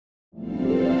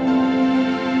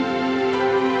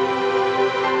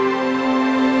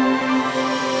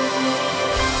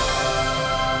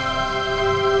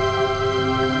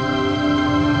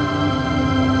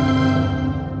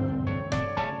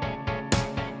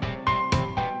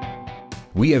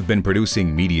We have been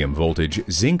producing medium voltage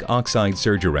zinc oxide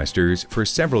surge arresters for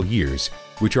several years,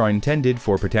 which are intended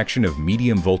for protection of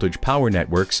medium voltage power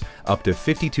networks up to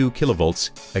 52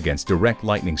 kilovolts against direct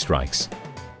lightning strikes.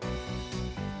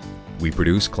 We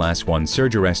produce Class 1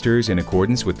 surge arresters in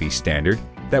accordance with the standard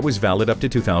that was valid up to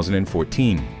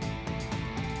 2014.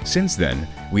 Since then,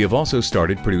 we have also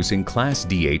started producing Class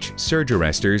DH surge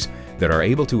arresters that are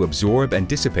able to absorb and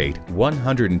dissipate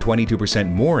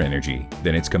 122% more energy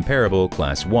than its comparable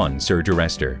Class 1 surge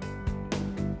arrestor.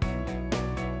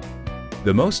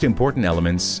 The most important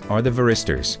elements are the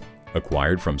varistors,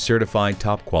 acquired from certified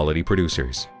top-quality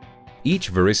producers.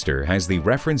 Each varistor has the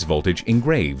reference voltage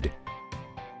engraved,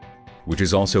 which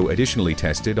is also additionally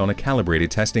tested on a calibrated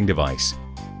testing device.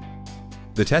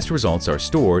 The test results are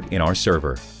stored in our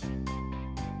server.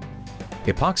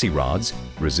 Epoxy rods,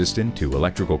 resistant to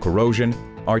electrical corrosion,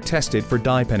 are tested for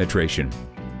dye penetration.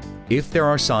 If there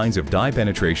are signs of dye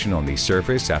penetration on the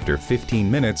surface after 15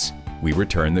 minutes, we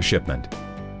return the shipment.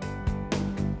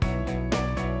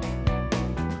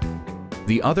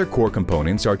 The other core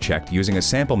components are checked using a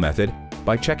sample method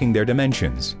by checking their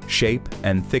dimensions, shape,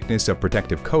 and thickness of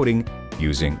protective coating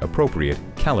using appropriate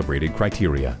calibrated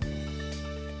criteria.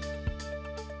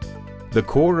 The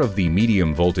core of the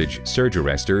medium voltage surge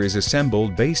arrestor is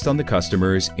assembled based on the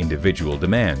customer's individual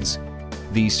demands.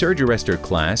 The surge arrestor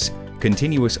class,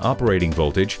 continuous operating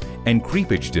voltage, and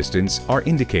creepage distance are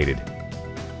indicated.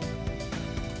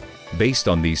 Based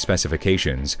on these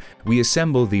specifications, we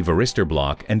assemble the varistor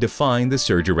block and define the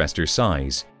surge arrestor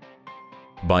size.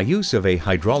 By use of a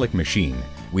hydraulic machine,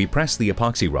 we press the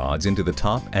epoxy rods into the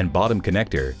top and bottom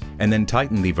connector and then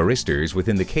tighten the varistors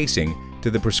within the casing to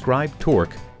the prescribed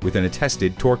torque with an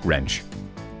attested torque wrench.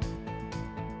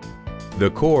 The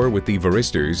core with the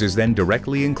varistors is then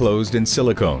directly enclosed in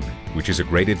silicone, which is a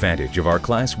great advantage of our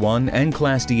Class 1 and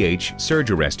Class DH surge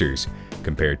arresters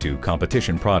compared to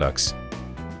competition products.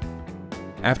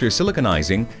 After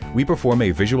siliconizing, we perform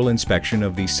a visual inspection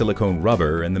of the silicone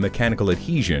rubber and the mechanical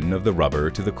adhesion of the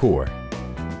rubber to the core.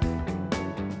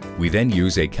 We then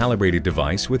use a calibrated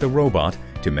device with a robot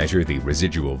to measure the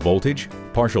residual voltage,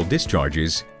 partial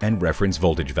discharges, and reference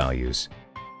voltage values.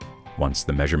 Once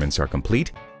the measurements are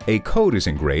complete, a code is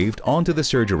engraved onto the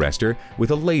surge arrestor with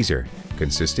a laser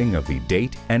consisting of the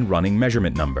date and running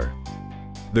measurement number.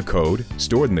 The code,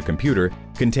 stored in the computer,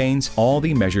 contains all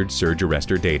the measured surge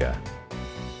arrestor data.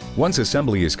 Once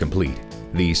assembly is complete,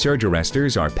 the surge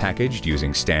arresters are packaged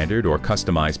using standard or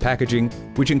customized packaging,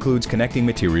 which includes connecting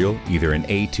material either in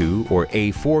A2 or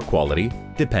A4 quality,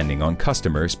 depending on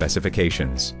customer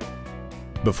specifications.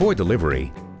 Before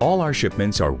delivery, all our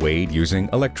shipments are weighed using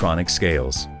electronic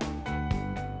scales.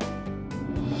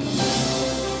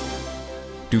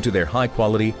 Due to their high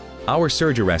quality, our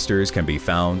surge arresters can be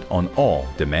found on all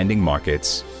demanding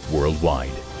markets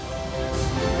worldwide.